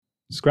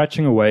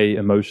scratching away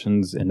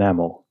emotion's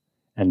enamel,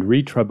 and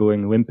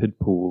retroubling limpid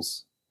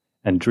pools,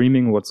 and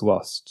dreaming what's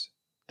lost,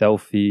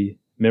 Delphi,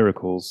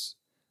 miracles,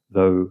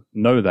 though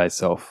know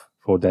thyself,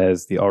 for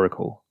there's the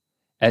oracle,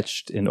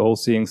 etched in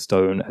all-seeing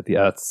stone at the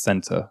earth's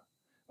centre,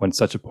 when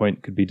such a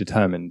point could be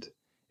determined,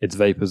 its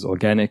vapours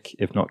organic,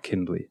 if not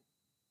kindly.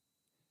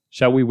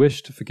 Shall we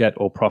wish to forget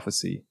all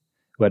prophecy,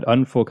 let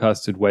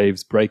unforecasted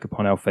waves break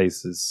upon our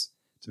faces,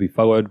 to be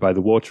followed by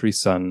the watery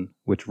sun,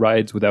 which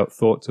rides without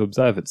thought to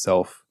observe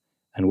itself,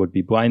 and would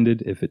be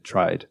blinded if it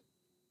tried.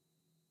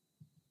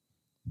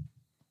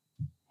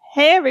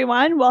 Hey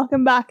everyone,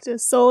 welcome back to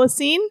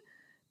Solacene,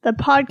 the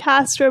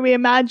podcast where we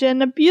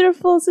imagine a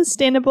beautiful,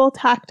 sustainable,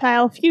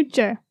 tactile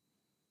future.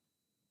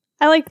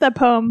 I like that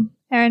poem,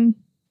 Aaron.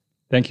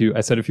 Thank you.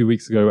 I said a few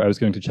weeks ago I was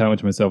going to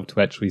challenge myself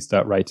to actually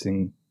start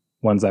writing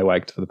ones I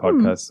liked for the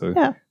podcast, so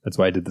that's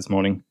what I did this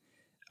morning.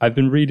 I've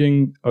been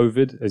reading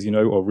Ovid, as you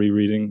know, or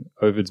rereading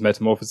Ovid's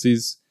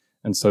Metamorphoses,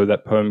 and so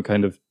that poem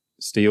kind of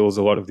steals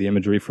a lot of the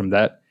imagery from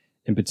that.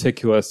 In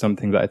particular,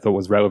 something that I thought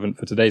was relevant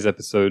for today's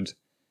episode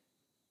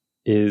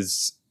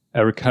is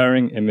a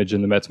recurring image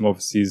in the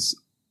Metamorphoses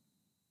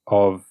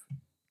of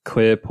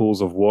clear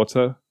pools of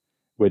water,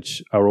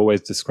 which are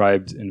always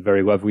described in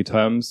very lovely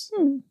terms,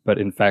 but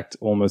in fact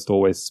almost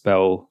always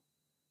spell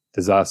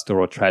disaster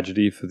or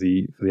tragedy for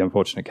the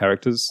unfortunate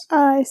characters.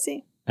 I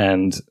see.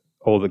 And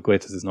all that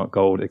glitters is not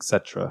gold,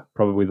 etc.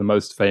 Probably the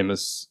most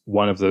famous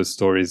one of those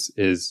stories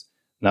is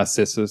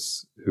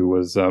Narcissus, who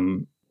was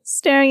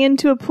staring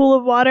into a pool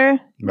of water,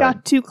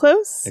 got too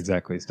close.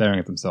 Exactly, staring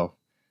at himself.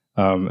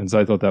 And so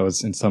I thought that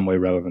was in some way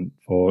relevant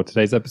for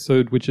today's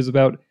episode, which is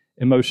about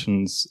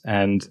emotions.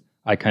 And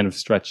I kind of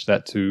stretched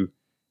that to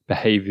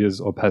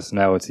behaviors or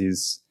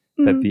personalities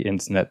that the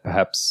internet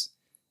perhaps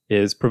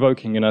is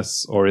provoking in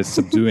us, or is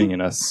subduing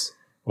in us,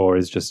 or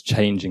is just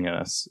changing in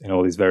us in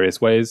all these various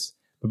ways.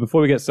 But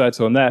before we get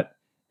started on that,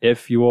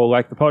 if you all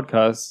like the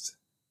podcast,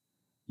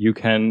 you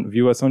can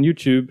view us on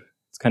YouTube.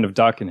 It's kind of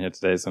dark in here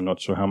today, so I'm not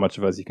sure how much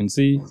of us you can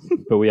see.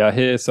 But we are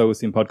here,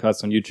 Solacene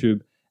Podcast on YouTube.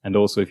 And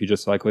also, if you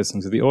just like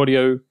listening to the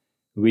audio,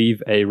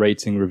 leave a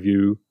rating,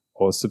 review,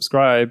 or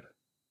subscribe.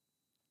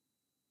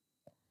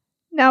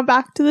 Now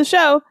back to the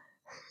show.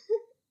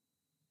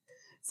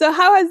 So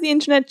how has the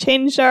internet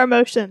changed our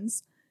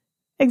emotions?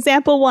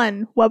 Example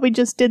 1, what we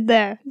just did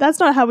there. That's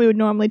not how we would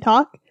normally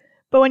talk.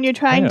 But when you're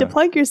trying to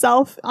plug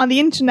yourself on the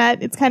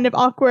internet, it's kind of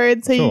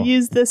awkward. So you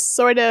use this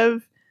sort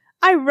of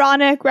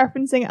ironic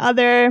referencing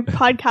other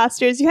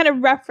podcasters. You kind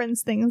of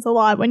reference things a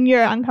lot when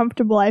you're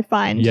uncomfortable, I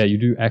find. Yeah, you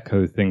do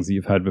echo things that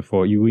you've heard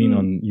before. You lean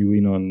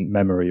on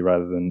memory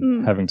rather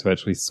than having to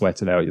actually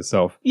sweat it out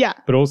yourself. Yeah.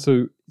 But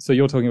also, so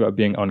you're talking about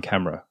being on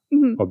camera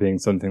or being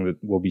something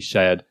that will be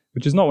shared,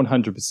 which is not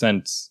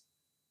 100%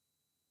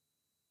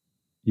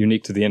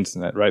 unique to the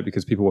internet, right?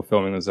 Because people were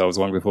filming themselves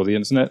long before the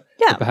internet.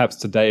 Yeah. But perhaps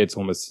today it's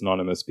almost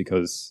synonymous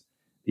because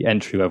the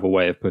entry-level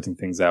way of putting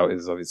things out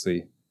is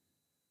obviously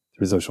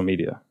through social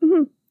media.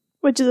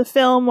 Which is a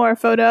film or a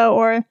photo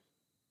or,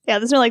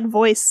 there's no like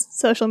voice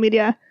social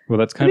media. Well,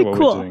 that's kind of what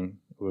we're doing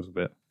a little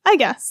bit. I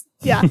guess,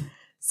 yeah.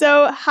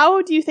 So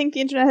how do you think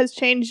the internet has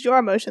changed your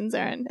emotions,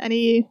 Aaron?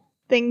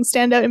 Anything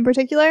stand out in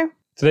particular?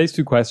 Today's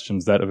two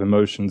questions, that of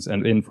emotions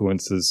and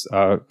influences,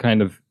 are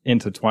kind of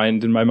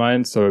intertwined in my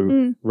mind.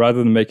 So rather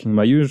than making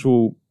my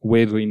usual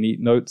weirdly neat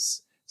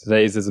notes,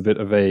 today's is a bit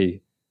of a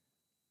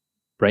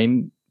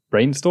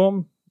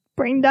brainstorm?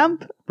 Brain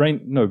dump?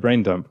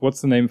 Brain dump.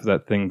 What's the name for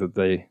that thing that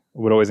they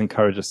would always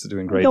encourage us to do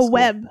in grade school? A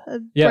web.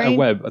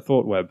 A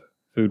thought web,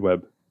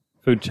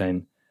 food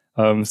chain.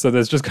 So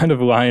there's just kind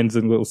of lines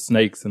and little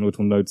snakes and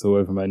little notes all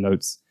over my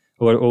notes,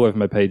 all over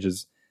my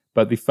pages.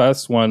 But the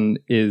first one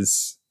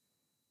is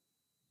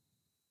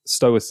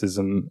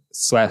stoicism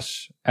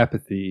 /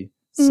 apathy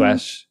 /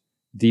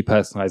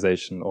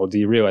 depersonalization or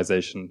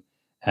derealization.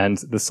 And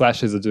the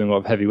slashes are doing a lot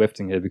of heavy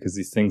lifting here because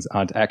these things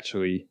aren't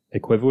actually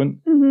equivalent.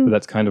 But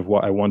that's kind of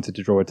what I wanted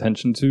to draw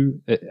attention to,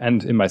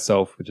 and in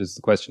myself, which is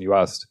the question you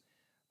asked.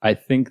 I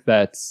think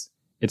that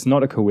it's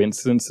not a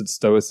coincidence that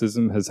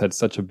Stoicism has had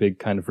such a big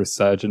kind of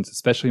resurgence,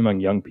 especially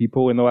among young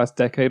people in the last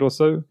decade or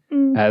so,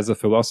 as a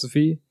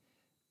philosophy.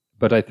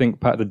 But I think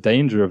part of the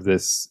danger of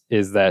this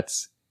is that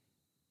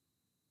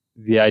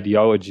the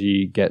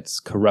ideology gets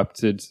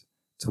corrupted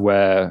to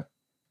where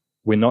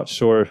we're not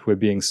sure if we're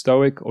being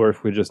stoic or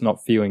if we're just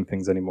not feeling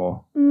things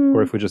anymore,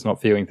 or if we're just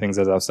not feeling things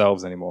as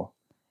ourselves anymore.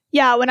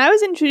 Yeah, when I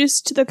was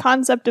introduced to the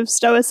concept of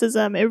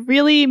Stoicism, it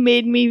really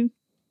made me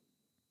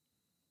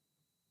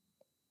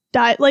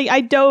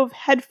I dove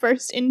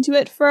headfirst into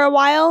it for a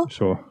while.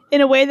 Sure. In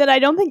a way that I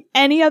don't think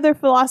any other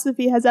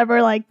philosophy has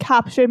ever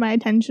captured my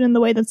attention in the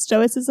way that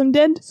Stoicism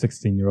did.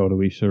 16-year-old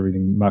Alicia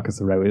reading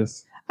Marcus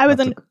Aurelius. I was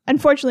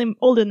unfortunately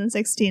older than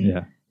 16.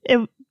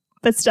 Yeah.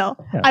 But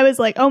still, I was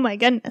like, oh my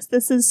goodness,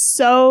 this is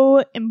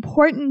so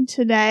important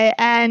today.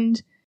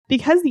 And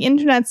because the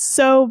internet's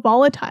so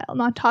volatile,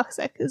 not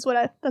toxic, that's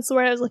the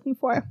word I was looking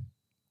for.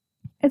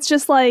 It's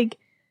just like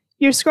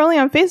you're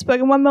scrolling on Facebook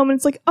and one moment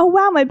it's like, oh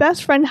wow, my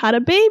best friend had a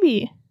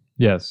baby.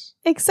 Yes.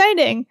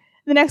 Exciting.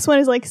 The next one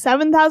is like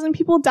 7,000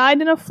 people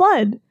died in a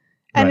flood.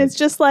 And It's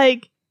just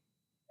like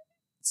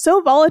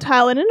so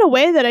volatile, and in a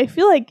way that I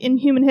feel like in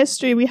human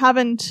history we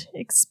haven't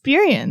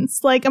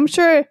experienced. Like, I'm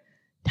sure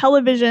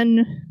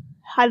television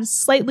has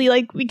slightly,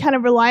 like, we kind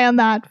of rely on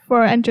that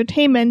for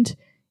entertainment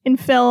in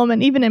film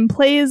and even in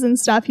plays and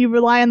stuff. You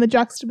rely on the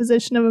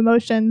juxtaposition of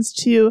emotions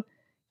to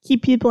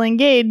keep people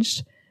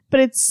engaged, but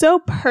it's so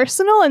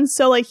personal and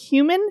so like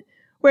human.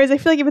 Whereas I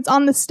feel like if it's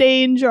on the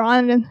stage or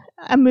on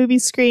a movie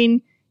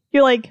screen,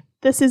 you're like,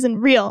 this isn't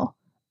real.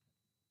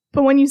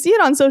 But when you see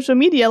it on social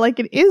media, like,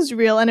 it is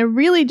real, and it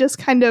really just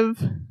kind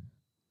of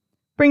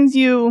brings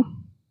you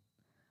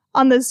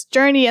on this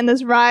journey and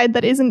this ride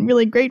that isn't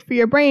really great for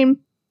your brain,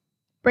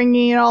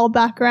 bringing it all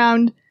back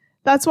around.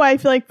 That's why I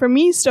feel like for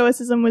me,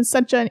 Stoicism was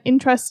such an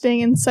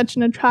interesting and such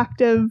an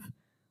attractive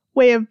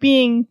way of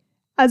being,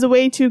 as a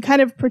way to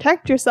kind of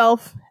protect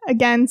yourself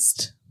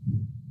against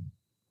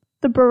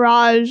the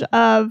barrage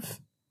of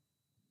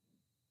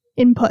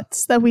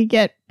inputs that we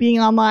get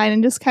being online,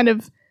 and just kind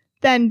of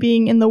then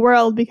being in the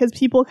world, because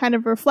people kind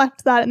of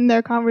reflect that in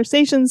their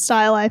conversation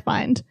style, I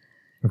find.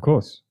 Of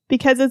course.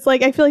 Because it's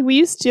like, I feel like we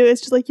used to,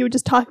 it's just like you would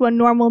just talk about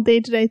normal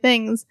day-to-day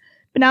things.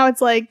 But now it's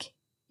like,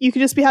 you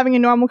could just be having a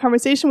normal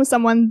conversation with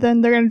someone,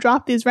 then they're going to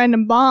drop these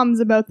random bombs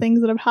about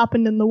things that have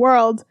happened in the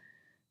world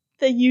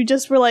that you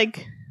just were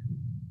like,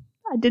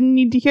 I didn't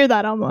need to hear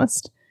that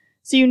almost.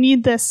 So you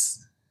need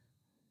this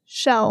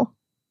shell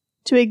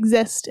to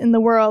exist in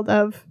the world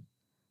of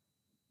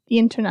the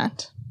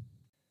internet.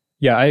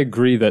 Yeah, I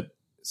agree that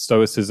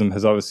Stoicism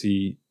has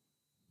obviously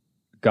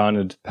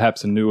garnered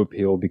perhaps a new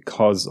appeal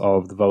because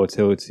of the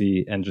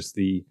volatility and just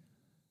the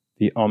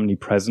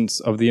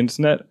omnipresence of the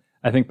internet.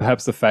 I think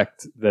perhaps the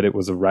fact that it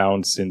was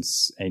around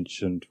since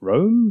ancient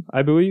Rome,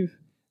 I believe,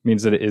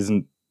 means that it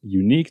isn't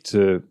unique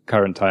to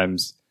current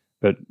times,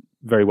 but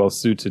very well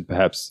suited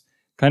perhaps.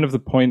 Kind of the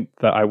point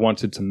that I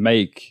wanted to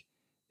make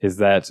is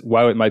that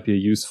while it might be a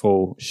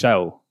useful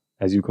shell,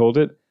 as you called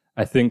it,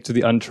 I think to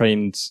the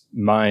untrained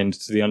mind,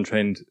 to the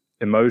untrained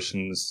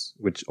emotions,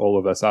 which all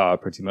of us are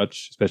pretty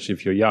much, especially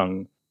if you're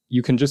young,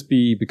 you can just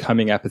be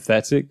becoming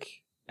apathetic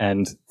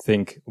and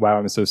think, wow,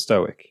 I'm so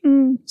stoic.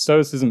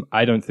 Stoicism,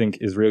 I don't think,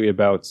 is really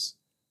about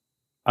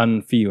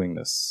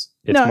unfeelingness.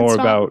 It's more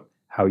about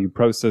how you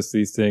process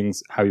these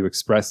things, how you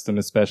express them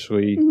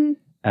especially. Mm-hmm.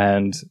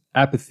 And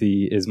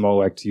apathy is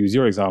more like, to use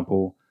your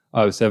example,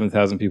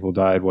 7,000 people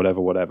died,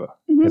 whatever.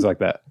 Mm-hmm. It's like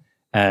that.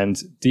 And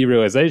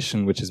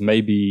derealization, which is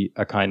maybe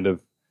a kind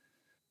of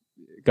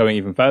going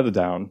even further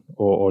down,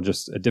 or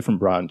just a different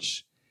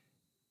branch,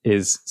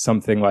 is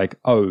something like,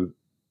 oh,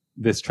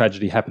 this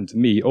tragedy happened to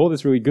me, or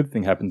this really good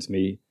thing happened to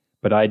me,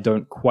 but I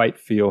don't quite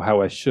feel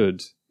how I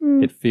should.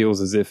 It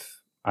feels as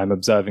if I'm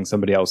observing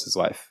somebody else's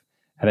life.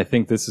 And I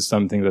think this is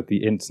something that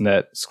the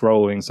internet,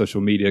 scrolling, social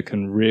media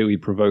can really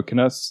provoke in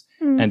us,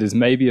 and is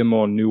maybe a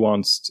more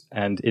nuanced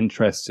and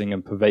interesting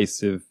and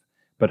pervasive,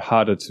 but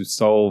harder to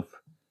solve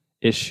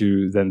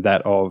issue than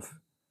that of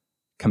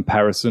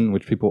comparison,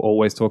 which people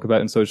always talk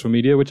about in social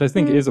media, which I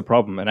think is a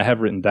problem. And I have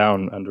written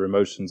down under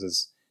emotions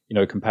as,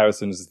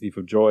 comparison is a thief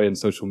of joy, and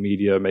social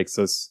media makes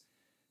us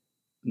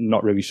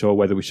not really sure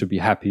whether we should be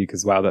happy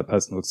because, wow, that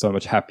person looks so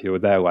much happier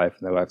with their life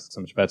and their life looks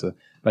so much better.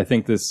 But I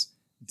think this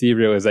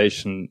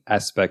derealization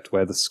aspect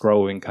where the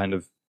scrolling kind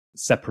of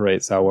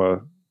separates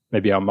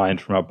maybe our mind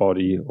from our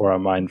body, or our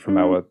mind from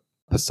our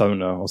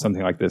persona, or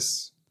something like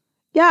this.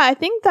 Yeah, I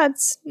think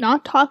that's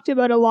not talked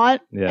about a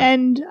lot. Yeah.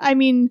 And I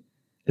mean,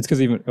 it's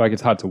because even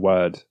it's hard to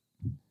word.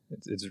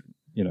 It's.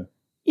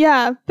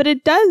 Yeah, but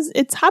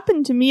it's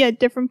happened to me at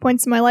different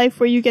points in my life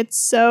where you get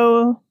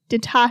so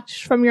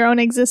detached from your own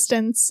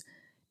existence.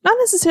 Not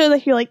necessarily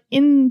that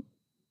you're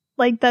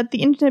that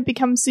the internet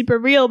becomes super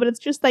real, but it's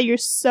just that you're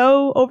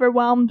so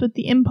overwhelmed with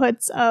the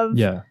inputs of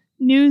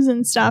news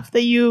and stuff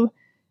that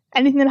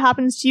anything that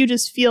happens to you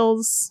just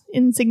feels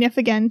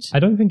insignificant. I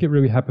don't think it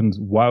really happens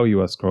while you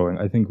are scrolling.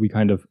 I think we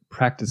kind of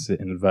practice it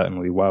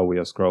inadvertently while we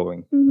are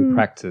scrolling. Mm-hmm. We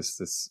practice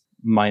this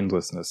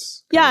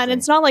mindlessness. Yeah, and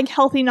it's not like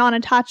healthy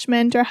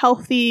non-attachment or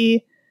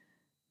healthy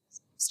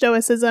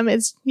stoicism.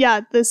 It's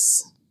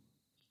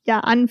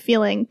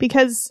unfeeling,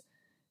 because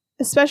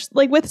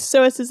especially with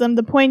stoicism,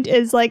 the point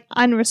is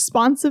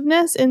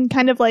unresponsiveness, and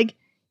kind of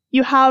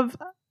you have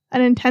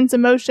an intense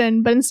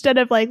emotion, but instead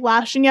of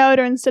lashing out,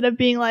 or instead of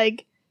being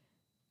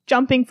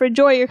jumping for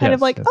joy, you're kind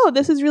of oh,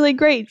 this is really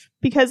great,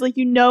 because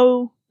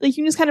you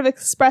can just kind of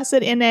express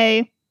it in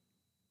a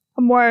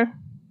more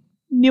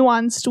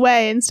nuanced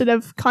way instead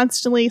of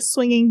constantly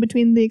swinging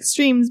between the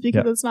extremes,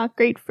 because it's not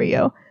great for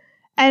you.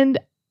 And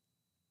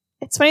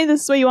it's funny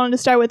this is what you wanted to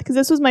start with, because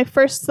this was my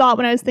first thought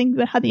when I was thinking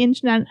about how the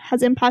internet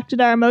has impacted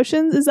our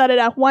emotions, is that it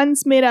at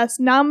once made us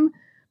numb,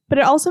 but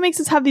it also makes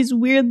us have these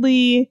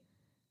weirdly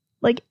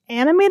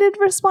animated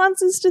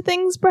responses to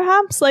things,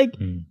 perhaps.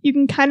 You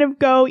can kind of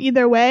go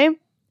either way.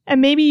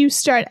 And maybe you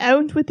start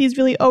out with these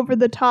really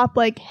over-the-top,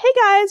 hey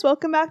guys,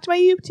 welcome back to my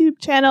YouTube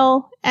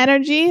channel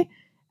energy.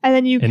 And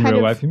then you in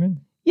real life, you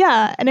mean?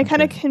 Yeah, and it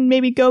kind of can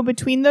maybe go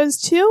between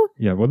those two.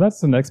 Yeah, well,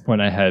 that's the next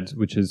point I had,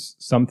 which is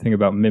something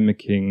about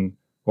mimicking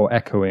or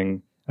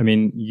echoing I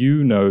mean,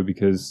 you know,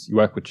 because you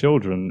work with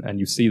children and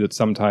you see that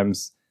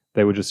sometimes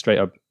they would just straight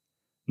up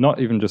not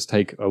even just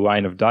take a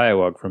line of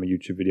dialogue from a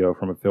YouTube video or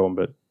from a film,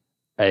 but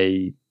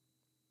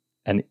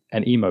an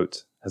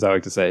emote, as I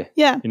like to say.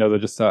 Yeah. You know, they'll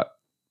just start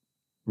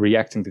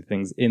reacting to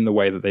things in the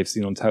way that they've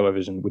seen on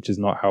television, which is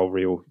not how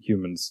real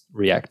humans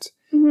react.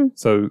 Mm-hmm.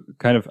 So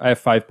kind of, I have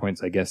 5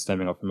 points, I guess,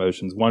 stemming off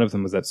emotions. One of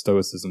them was that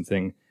stoicism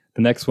thing.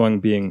 The next one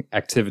being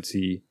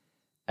activity.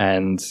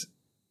 And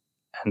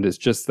it's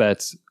just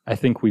that I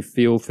think we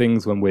feel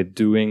things when we're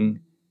doing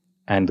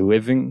and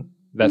living.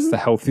 That's the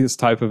healthiest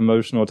type of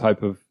emotion or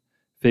type of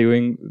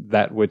feeling,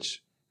 that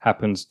which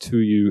happens to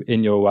you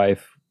in your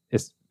life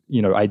is,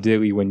 you know,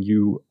 ideally when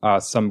you are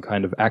some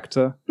kind of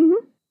actor.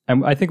 Mm-hmm.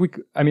 And I think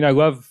I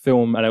love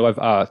film and I love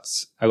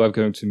arts. I love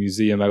going to a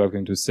museum. I love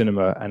going to a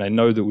cinema. And I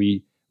know that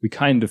we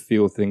kind of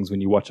feel things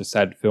when you watch a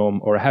sad film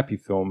or a happy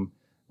film.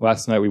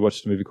 Last night we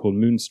watched a movie called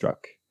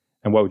Moonstruck.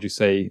 And what would you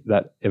say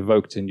that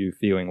evoked in you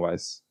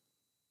feeling-wise?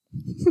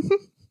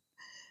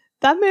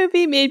 That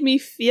movie made me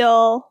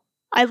feel...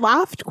 I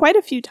laughed quite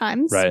a few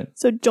times. Right.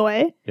 So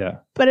joy. Yeah.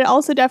 But it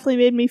also definitely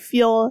made me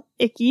feel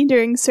icky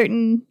during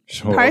certain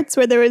parts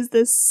where there was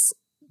this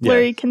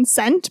blurry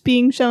consent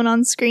being shown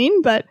on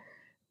screen. But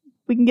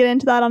we can get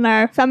into that on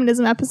our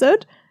feminism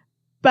episode.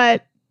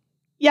 But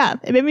yeah,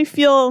 it made me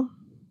feel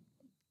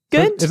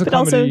good, but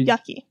also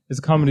yucky. It's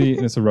a comedy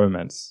and it's a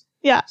romance.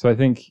 Yeah. So I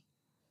think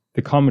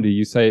the comedy,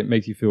 you say it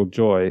makes you feel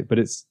joy, but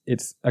it's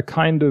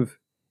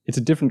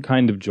a different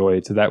kind of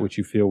joy to that which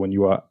you feel when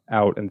you are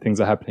out and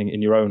things are happening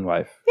in your own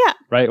life. Yeah.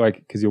 Right? Like,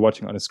 because you're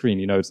watching it on a screen,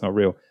 you know it's not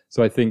real.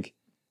 So I think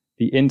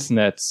the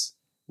internet,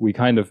 we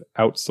kind of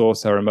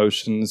outsource our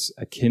emotions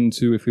akin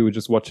to if we were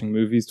just watching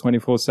movies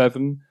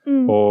 24/7.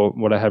 Or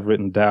what I have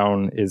written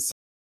down is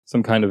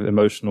some kind of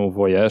emotional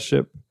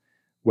voyeurship,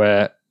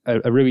 where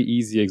a really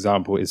easy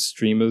example is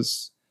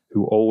streamers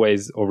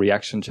or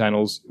reaction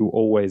channels who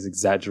always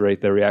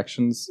exaggerate their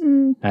reactions.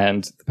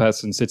 And the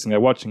person sitting there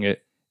watching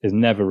it is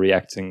never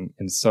reacting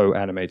in so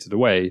animated a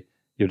way.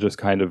 You're just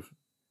kind of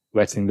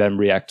letting them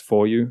react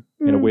for you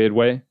in a weird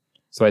way.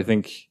 So I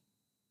think,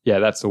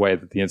 that's the way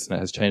that the internet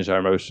has changed our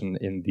emotion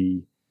in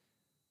the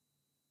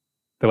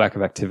lack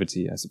of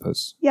activity, I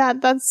suppose. Yeah,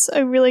 that's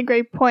a really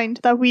great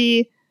point, that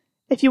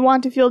if you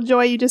want to feel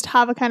joy, you just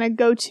have a kind of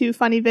go-to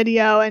funny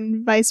video,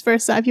 and vice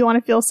versa. If you want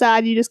to feel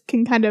sad, you just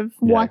can kind of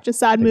watch a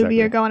sad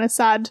movie or go on a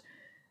sad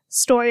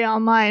story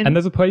online. And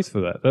there's a place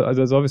for that.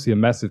 There's obviously a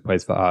massive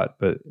place for art,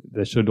 but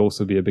there should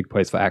also be a big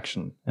place for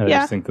action. And I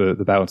just think the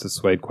balance is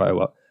swayed quite a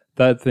lot.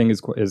 Third thing is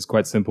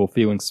quite simple,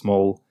 feeling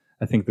small.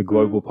 I think the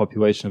global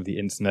population of the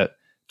internet,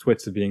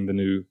 Twitter being the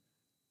new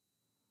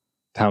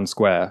town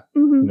square,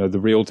 you know, the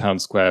real town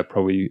square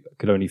probably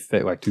could only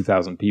fit like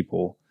 2,000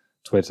 people.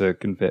 Twitter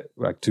can fit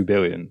like 2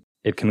 billion.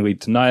 It can lead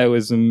to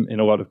nihilism in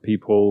a lot of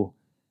people,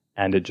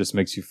 and it just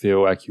makes you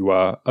feel like you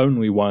are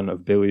only one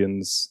of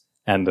billions.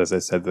 And as I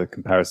said, the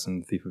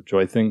comparison thief of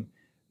joy thing.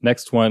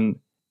 Next one,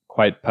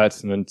 quite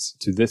pertinent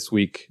to this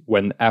week,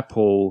 when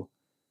Apple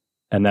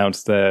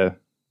announced their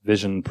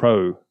Vision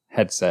Pro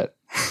headset.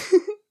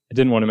 I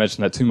didn't want to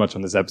mention that too much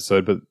on this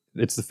episode, but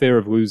it's the fear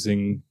of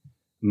losing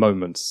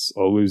moments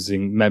or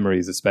losing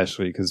memories,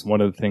 especially, because one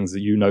of the things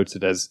that you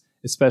noted as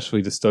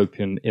especially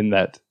dystopian in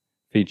that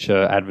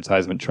feature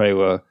advertisement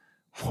trailer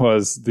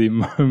was the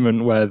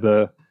moment where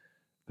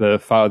the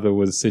father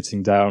was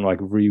sitting down, like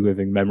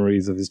reliving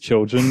memories of his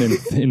children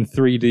in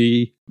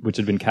 3D, which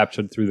had been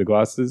captured through the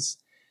glasses.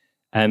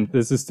 And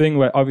there's this thing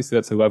where obviously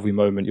that's a lovely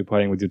moment. You're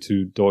playing with your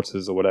 2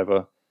 daughters or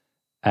whatever,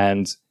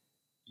 and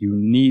you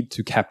need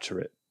to capture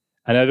it.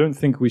 And I don't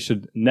think we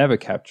should never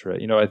capture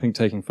it. You know, I think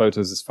taking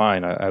photos is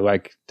fine. I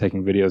like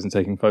taking videos and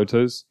taking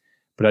photos,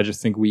 but I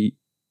just think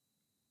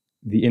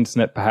the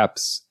internet,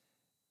 perhaps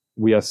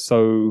we are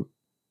so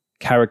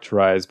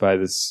characterized by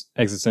this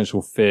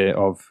existential fear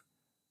of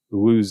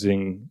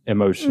losing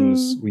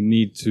emotions. We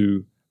need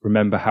to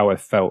remember how I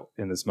felt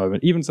in this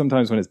moment, even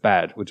sometimes when it's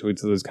bad, which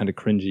leads to those kind of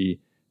cringy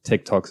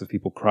TikToks of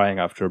people crying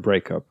after a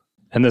breakup.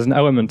 And there's an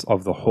element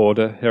of the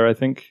hoarder here, I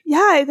think.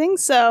 Yeah, I think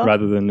so.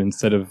 Rather than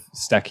instead of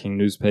stacking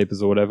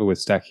newspapers or whatever, we're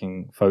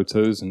stacking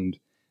photos, and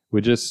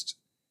we're just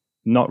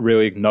not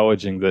really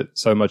acknowledging that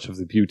so much of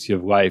the beauty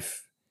of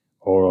life,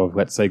 or of,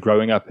 let's say,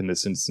 growing up in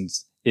this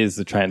instance, is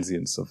the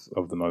transience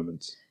of the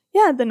moment.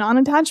 Yeah, the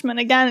non-attachment.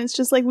 Again, it's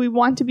just like we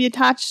want to be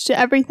attached to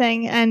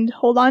everything and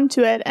hold on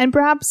to it. And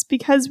perhaps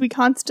because we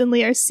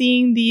constantly are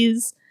seeing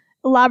these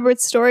elaborate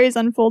stories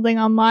unfolding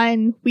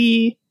online,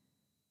 we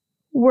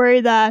worry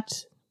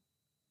that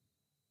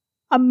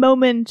a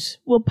moment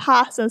will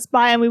pass us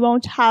by and we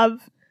won't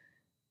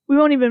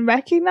even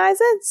recognize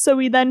it. So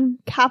we then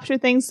capture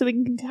things so we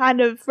can kind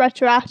of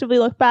retroactively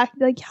look back and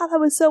be like, yeah, that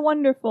was so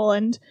wonderful.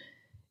 And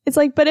it's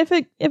like, but if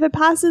it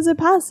passes, it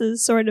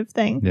passes, sort of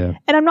thing. Yeah.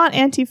 And I'm not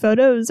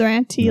anti-photos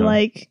or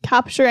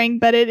capturing,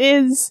 but it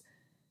is,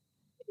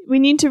 we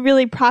need to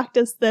really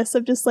practice this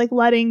of just like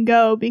letting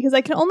go, because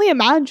I can only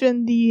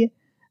imagine the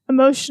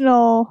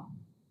emotional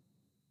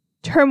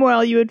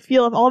turmoil you would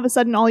feel if all of a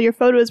sudden all your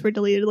photos were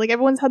deleted. Like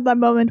everyone's had that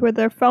moment where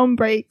their phone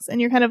breaks and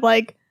you're kind of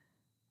like,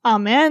 oh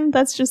man,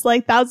 that's just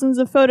like thousands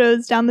of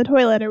photos down the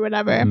toilet or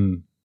whatever.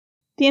 Mm.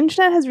 The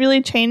internet has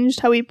really changed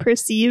how we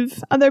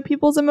perceive other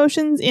people's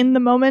emotions in the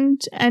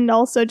moment and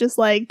also just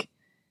like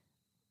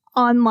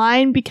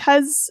online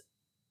because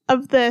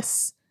of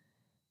this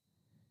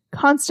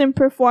constant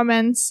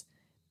performance.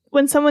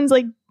 When someone's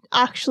like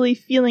actually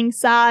feeling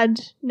sad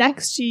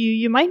next to you,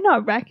 you might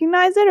not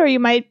recognize it, or you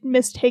might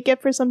mistake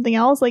it for something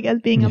else, like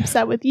as being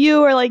upset with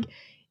you, or like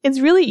it's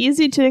really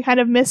easy to kind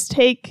of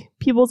mistake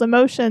people's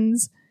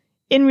emotions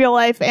in real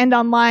life and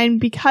online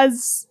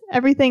because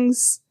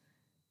everything's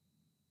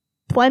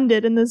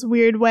blended in this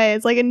weird way.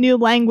 It's like a new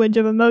language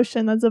of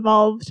emotion that's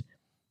evolved.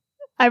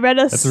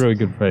 That's a really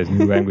good phrase,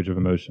 new language of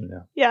emotion,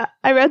 yeah. Yeah,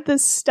 I read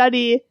this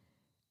study,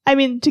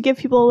 to give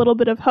people a little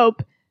bit of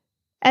hope,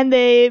 and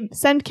they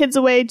sent kids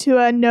away to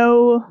a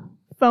no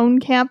phone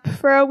camp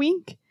for a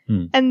week,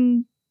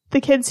 and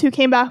the kids who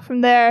came back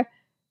from there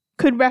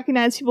could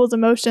recognize people's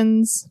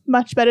emotions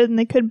much better than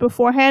they could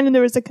beforehand, and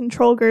there was a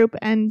control group,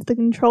 and the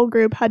control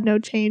group had no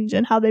change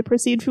in how they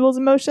perceived people's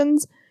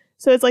emotions.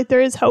 So it's like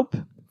there is hope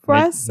for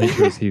us.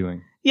 Nature is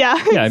healing. Yeah,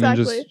 exactly.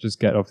 I mean, just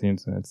get off the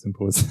internet.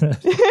 Simple as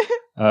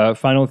that.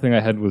 Final thing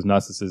I had was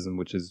narcissism,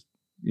 which is,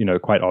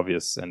 quite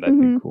obvious, and I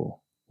think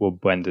will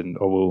blend in,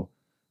 or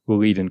will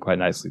lead in quite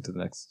nicely to the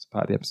next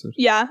part of the episode.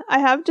 Yeah, I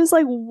have just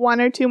like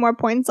one or two more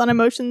points on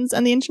emotions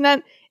and the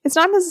internet. It's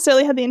not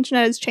necessarily how the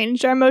internet has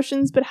changed our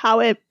emotions, but how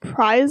it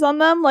pries on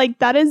them. Like,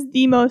 that is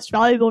the most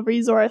valuable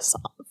resource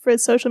for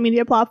social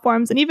media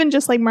platforms, and even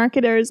just like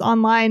marketers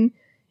online,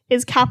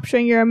 is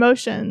capturing your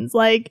emotions.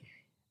 Like,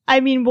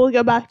 we'll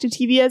go back to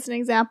TV as an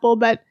example,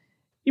 but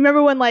you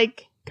remember when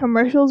like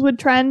commercials would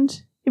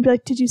trend? You'd be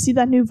like, did you see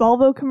that new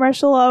Volvo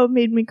commercial? Oh, it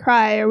made me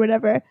cry, or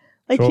whatever.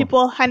 Like, sure.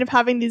 People kind of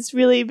having these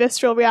really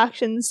visceral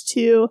reactions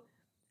to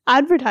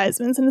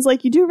advertisements. And it's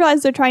like, you do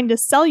realize they're trying to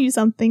sell you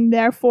something.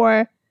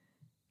 Therefore,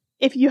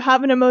 if you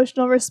have an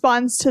emotional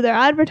response to their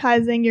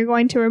advertising, you're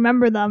going to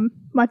remember them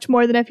much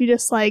more than if you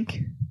just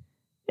like,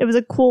 it was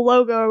a cool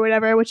logo or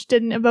whatever, which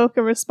didn't evoke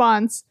a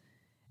response.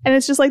 And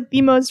it's just like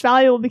the most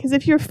valuable, because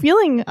if you're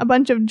feeling a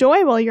bunch of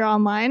joy while you're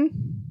online,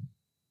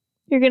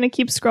 you're going to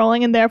keep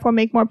scrolling and therefore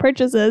make more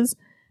purchases.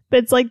 But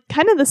it's like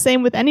kind of the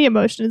same with any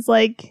emotion. It's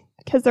like,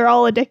 because they're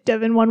all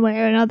addictive in one way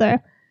or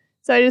another.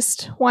 So I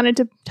just wanted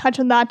to touch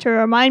on that to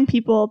remind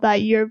people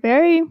that your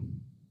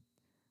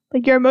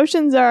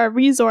emotions are a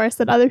resource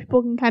that other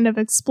people can kind of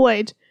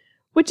exploit,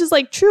 which is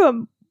like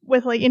true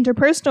with like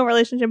interpersonal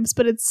relationships,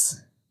 but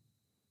it's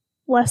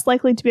less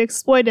likely to be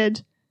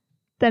exploited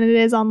than it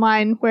is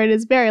online, where it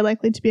is very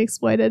likely to be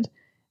exploited.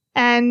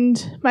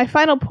 And my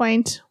final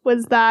point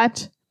was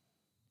that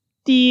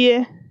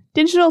the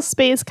digital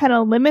space kind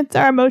of limits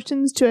our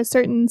emotions to a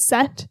certain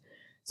set.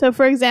 So,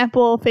 for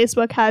example,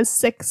 Facebook has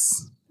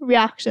 6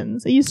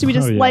 reactions. It used to be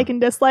just like and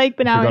dislike,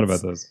 but now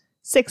it's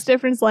 6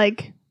 different,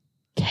 like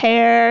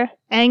care,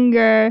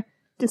 anger,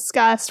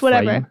 disgust,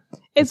 whatever. Flame.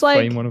 It's like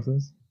Flame one of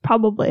those?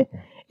 Probably.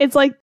 It's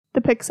like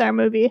the Pixar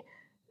movie.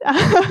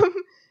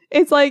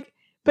 It's like,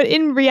 but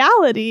in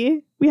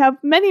reality, we have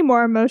many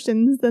more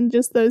emotions than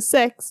just those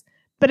 6.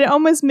 But it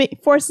almost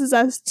forces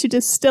us to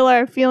distill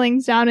our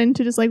feelings down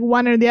into just like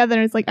one or the other.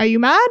 And it's like, are you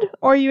mad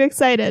or are you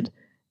excited?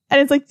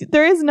 And it's like,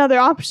 there is another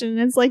option.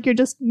 It's like, you're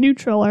just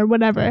neutral or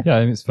whatever. Yeah,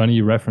 I mean, it's funny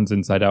you reference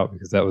Inside Out,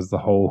 because that was the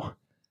whole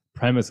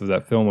premise of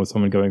that film, was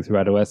someone going through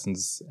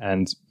adolescence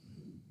and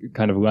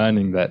kind of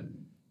learning that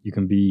you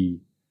can be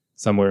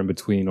somewhere in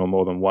between or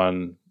more than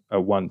one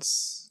at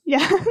once.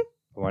 Yeah.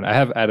 I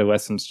have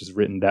adolescence just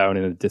written down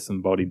in a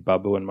disembodied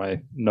bubble in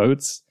my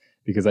notes,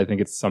 because I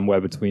think it's somewhere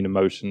between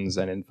emotions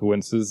and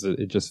influences.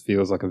 It just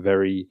feels like a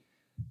very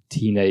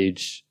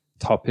teenage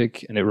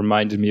topic. And it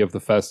reminded me of the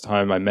first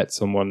time I met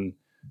someone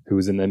who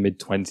was in their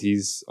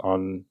mid-20s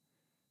on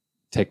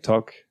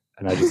TikTok.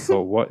 And I just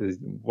thought,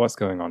 what's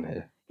going on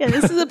here? Yeah,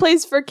 this is a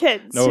place for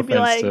kids. No to offense be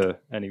like, to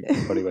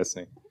anybody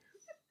listening.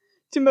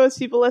 To most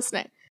people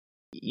listening.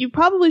 You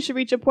probably should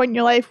reach a point in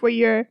your life where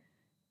you're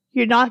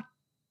not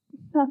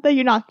that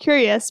you're not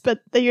curious, but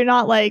that you're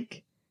not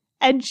like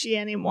edgy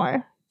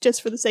anymore,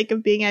 just for the sake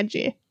of being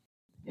edgy.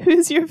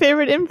 Who's your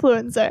favorite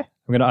influencer?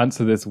 I'm going to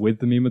answer this with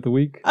the meme of the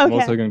week. Okay. I'm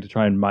also going to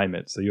try and mime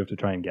it, so you have to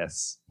try and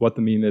guess what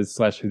the meme is /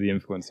 who the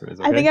influencer is.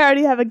 Okay? I think I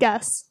already have a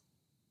guess.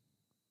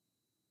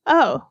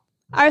 Oh,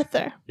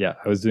 Arthur. Yeah,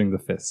 I was doing the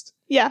fist.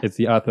 Yeah. It's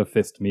the Arthur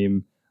fist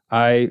meme.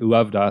 I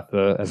loved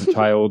Arthur as a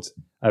child.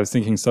 I was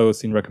thinking Solo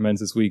Scene recommends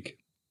this week.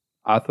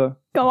 Arthur.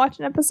 Go watch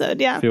an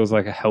episode, yeah. Feels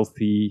like a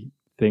healthy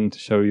thing to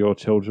show your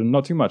children.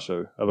 Not too much,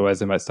 though. Otherwise,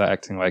 they might start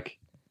acting like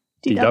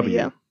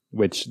DW,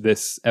 which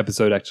this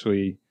episode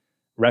actually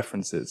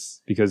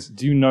references. Because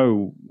do you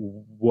know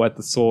what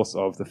the source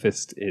of the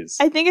fist is?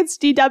 I think it's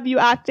DW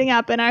acting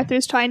up and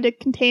Arthur's trying to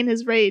contain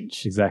his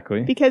rage.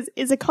 Exactly. Because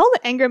is it called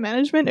anger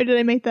management, or did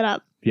I make that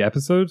up? The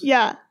episode?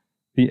 Yeah.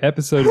 The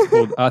episode is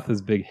called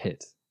Arthur's Big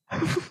Hit.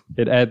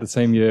 It aired the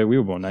same year we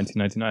were born,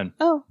 1999.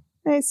 Oh,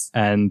 nice.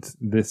 And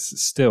this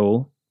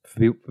still, for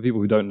people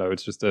who don't know,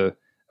 it's just a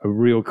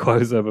real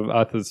close-up of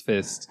Arthur's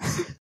fist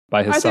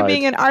by his side. Arthur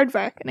being an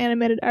aardvark, an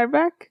animated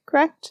aardvark,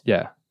 correct?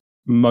 Yeah.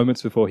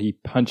 moments before he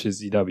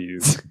punches EW,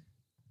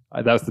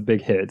 that was the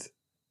big hit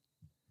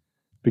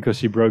because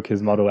she broke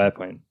his model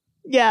airplane.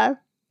 Yeah.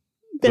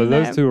 So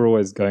those two are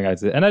always going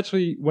at it. And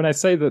actually, when I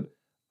say that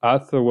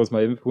Arthur was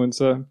my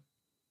influencer, I'm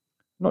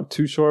not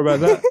too sure about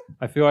that.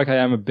 I feel like I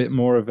am a bit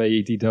more of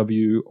a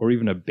DW or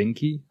even a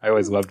Binky. I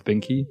always loved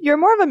Binky. You're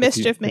more of a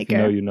mischief maker. If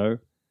you know, you know.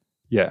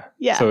 Yeah.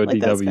 Yeah. So a like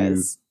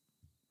DW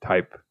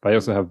type. But I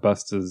also have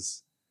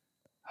Buster's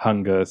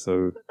hunger,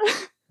 so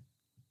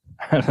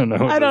I don't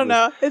know. I don't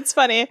know. It's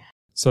funny.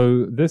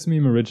 So this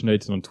meme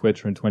originated on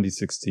Twitter in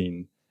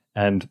 2016.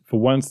 And for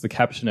once, the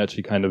caption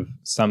actually kind of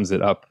sums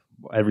it up,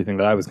 everything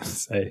that I was going to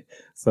say.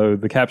 So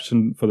the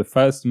caption for the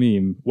first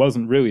meme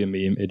wasn't really a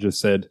meme. It just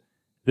said,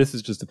 "This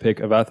is just a pic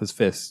of Arthur's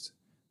fist,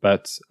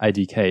 but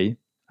IDK,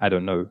 I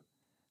don't know.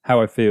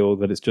 How I feel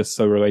that it's just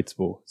so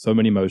relatable. So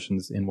many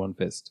emotions in one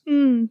fist."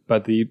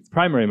 But the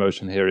primary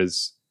emotion here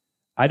is,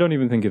 I don't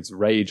even think it's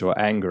rage or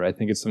anger. I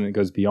think it's something that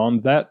goes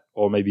beyond that,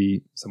 or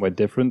maybe somewhere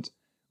different,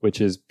 which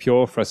is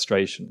pure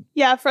frustration.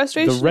 Yeah,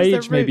 frustration. The rage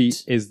is the maybe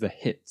is the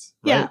hit,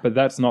 right? Yeah. But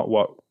that's not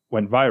what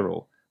went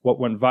viral. What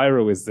went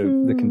viral is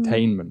the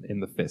containment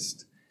in the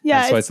fist.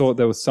 Yeah. And so I thought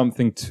there was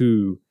something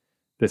to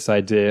this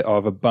idea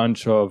of a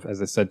bunch of,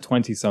 as I said,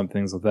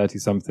 20-somethings or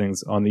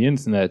 30-somethings on the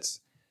internet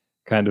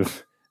kind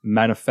of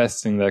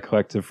manifesting their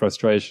collective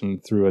frustration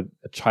through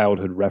a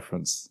childhood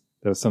reference.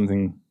 There was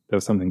something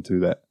to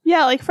that.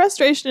 Yeah, like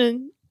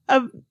frustration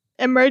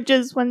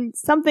emerges when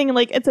something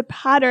like it's a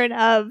pattern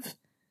of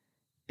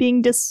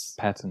being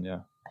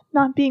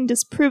not being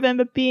disproven,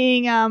 but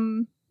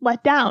being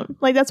let down.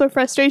 Like that's what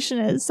frustration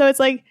is. So it's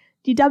like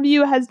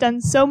DW has done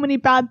so many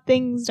bad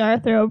things to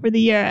Arthur over the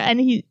year,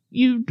 and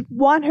you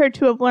want her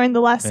to have learned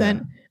the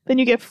lesson, then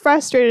you get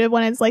frustrated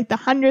when it's like the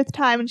 100th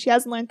time and she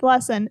hasn't learned the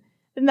lesson,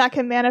 and that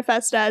can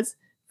manifest as,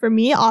 for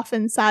me,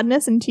 often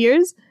sadness and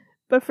tears,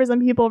 but for some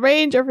people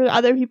rage, or for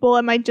other people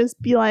it might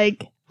just be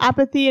like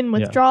apathy and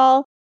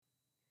withdrawal.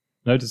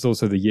 Notice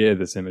also the year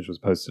this image was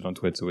posted on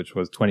Twitter, which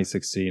was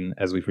 2016,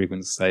 as we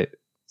frequently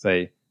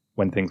say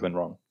when things went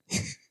wrong.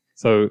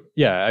 So,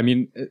 yeah, I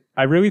mean,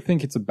 I really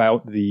think it's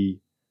about the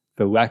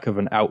lack of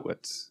an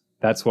outlet.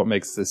 That's what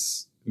makes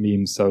this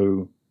meme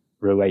so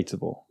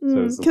relatable.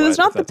 Because it's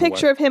not the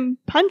picture of him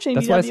punching.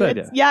 That's what I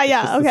said,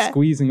 yeah. It's the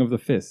squeezing of the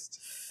fist.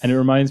 And it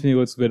reminds me a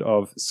little bit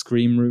of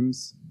scream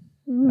rooms,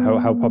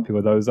 how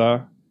popular those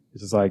are.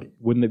 It's just like,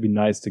 wouldn't it be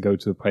nice to go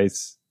to a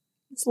place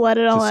just let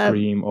it all to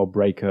scream or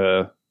break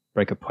a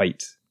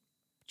plate?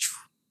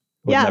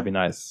 Wouldn't that be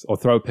nice? Or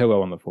throw a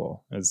pillow on the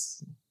floor,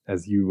 as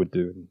you would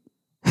do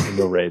in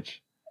your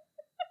rage.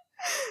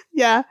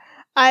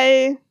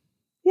 I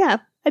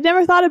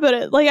never thought about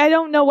it. Like, I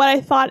don't know what I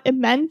thought it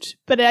meant,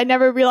 but I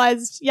never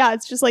realized,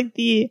 it's just like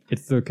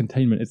it's the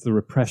containment, it's the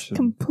repression.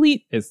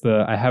 Complete. It's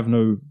the, I have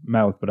no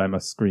mouth, but I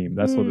must scream.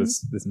 That's what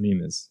this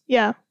meme is.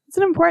 Yeah. It's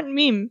an important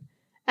meme.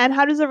 And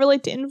how does it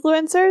relate to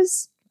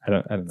influencers? I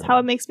don't know. It's how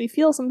it makes me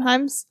feel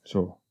sometimes.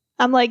 Sure.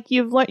 I'm like,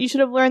 you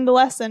should have learned the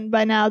lesson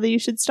by now that you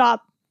should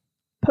stop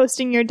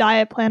posting your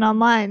diet plan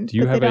online. Do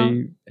you have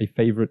a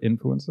favorite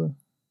influencer?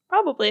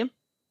 Probably.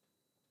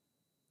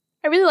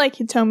 I really like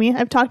Hitomi.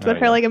 I've talked about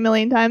her like a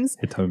million times.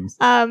 Hitoms.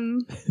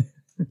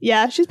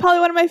 Yeah, she's probably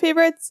one of my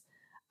favorites.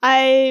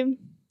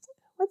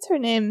 What's her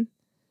name?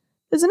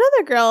 There's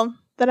another girl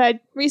that I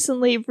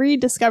recently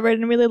rediscovered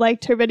and really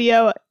liked her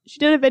video. She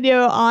did a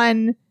video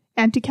on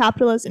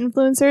anti-capitalist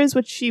influencers,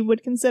 which she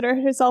would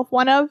consider herself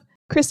one of.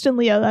 Kristen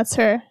Leo, that's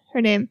her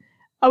name.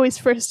 Always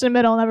first and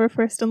middle, never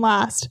first and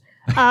last.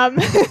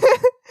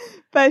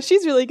 But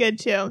she's really good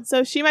too.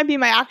 So she might be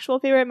my actual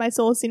favorite, my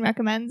Solacene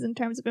recommends in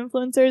terms of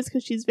influencers,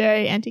 because she's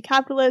very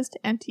anti-capitalist,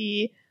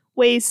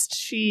 anti-waste,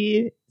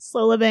 she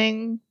slow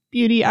living,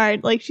 beauty,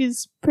 art. Like,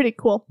 she's pretty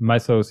cool. My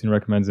Solacene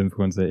recommends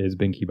influencer is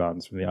Binky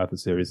Barnes from the Arthur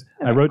series.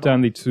 I wrote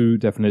down the two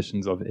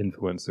definitions of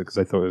influencer because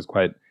I thought it was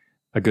quite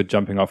a good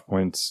jumping off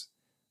point.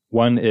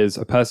 One is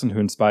a person who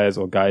inspires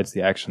or guides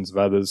the actions of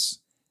others.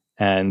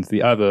 And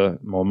the other,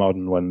 more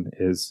modern one,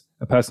 is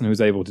a person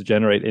who's able to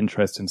generate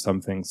interest in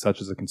something, such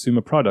as a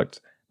consumer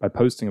product, by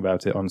posting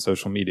about it on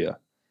social media.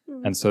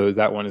 And so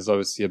that one is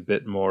obviously a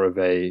bit more of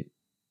a,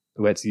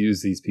 let's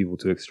use these people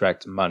to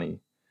extract money.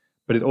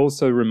 But it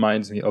also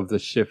reminds me of the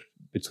shift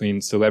between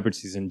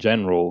celebrities in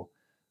general,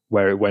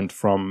 where it went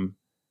from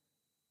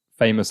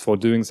famous for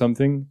doing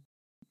something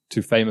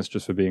to famous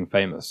just for being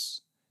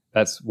famous.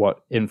 That's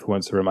what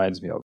influencer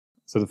reminds me of.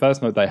 So the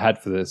first note that I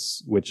had for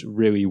this, which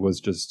really was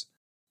just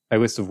a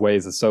list of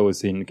ways the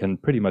Solacene can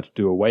pretty much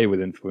do away with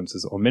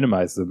influencers or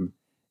minimize them,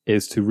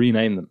 is to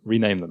rename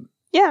them.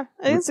 Yeah,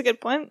 I think that's a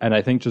good point. And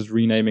I think just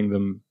renaming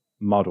them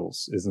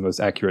models is the most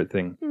accurate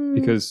thing.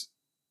 Because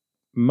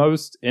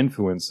most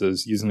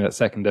influencers, using that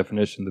second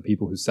definition, the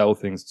people who sell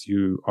things to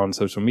you on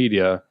social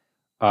media,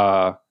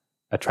 are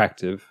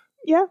attractive.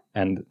 Yeah.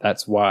 And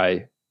that's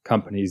why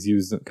companies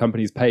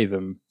pay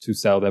them to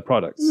sell their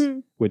products,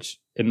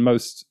 which in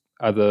most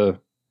other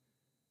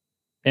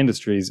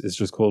industries is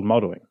just called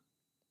modeling.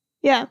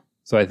 Yeah.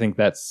 So I think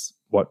that's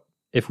what,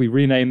 if we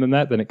rename them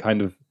that, then it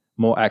kind of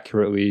more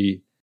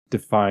accurately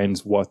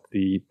defines what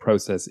the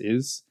process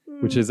is.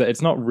 which is that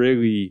it's not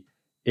really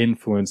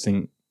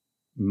influencing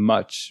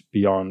much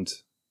beyond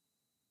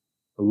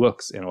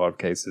looks in a lot of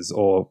cases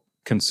or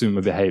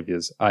consumer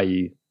behaviors,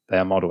 i.e. they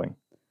are modeling.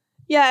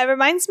 Yeah, it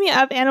reminds me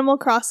of Animal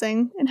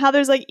Crossing and how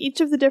there's like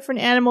each of the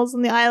different animals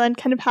on the island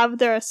kind of have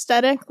their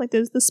aesthetic. Like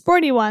there's the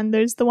sporty one,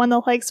 there's the one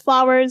that likes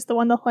flowers, the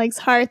one that likes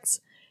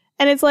hearts.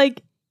 And it's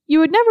like you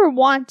would never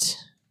want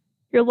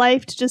your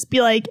life to just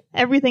be like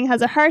everything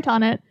has a heart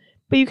on it.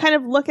 But you kind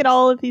of look at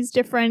all of these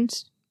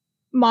different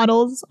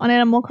models on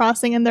Animal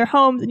Crossing and their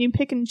homes and you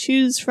pick and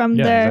choose from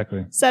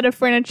their set of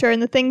furniture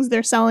and the things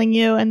they're selling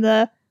you and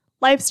the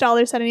lifestyle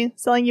they're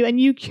selling you, and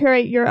you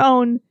curate your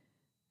own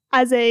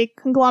as a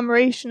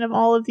conglomeration of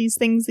all of these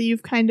things that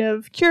you've kind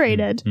of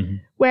curated. Mm-hmm.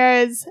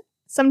 Whereas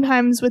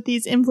sometimes with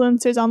these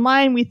influencers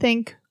online, we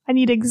think, I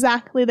need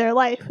exactly their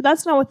life. But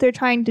that's not what they're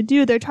trying to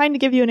do. They're trying to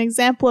give you an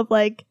example of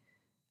like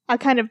a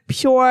kind of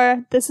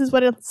pure, this is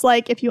what it's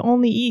like if you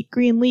only eat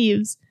green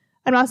leaves.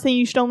 I'm not saying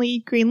you should only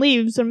eat green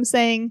leaves. I'm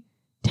saying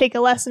take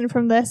a lesson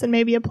from this and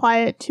maybe apply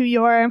it to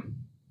your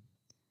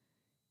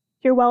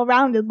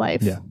well-rounded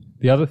life. Yeah.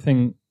 The other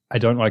thing I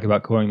don't like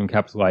about calling them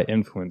capital I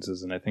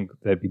influencers, and I think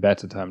they'd be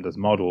better termed as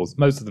models.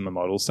 Most of them are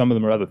models. Some of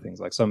them are other things.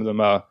 Like some of them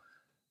are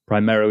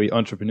primarily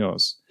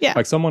entrepreneurs. Yeah.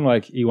 Like someone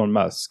like Elon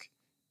Musk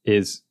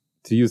is,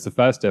 to use the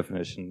first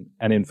definition,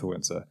 an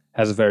influencer,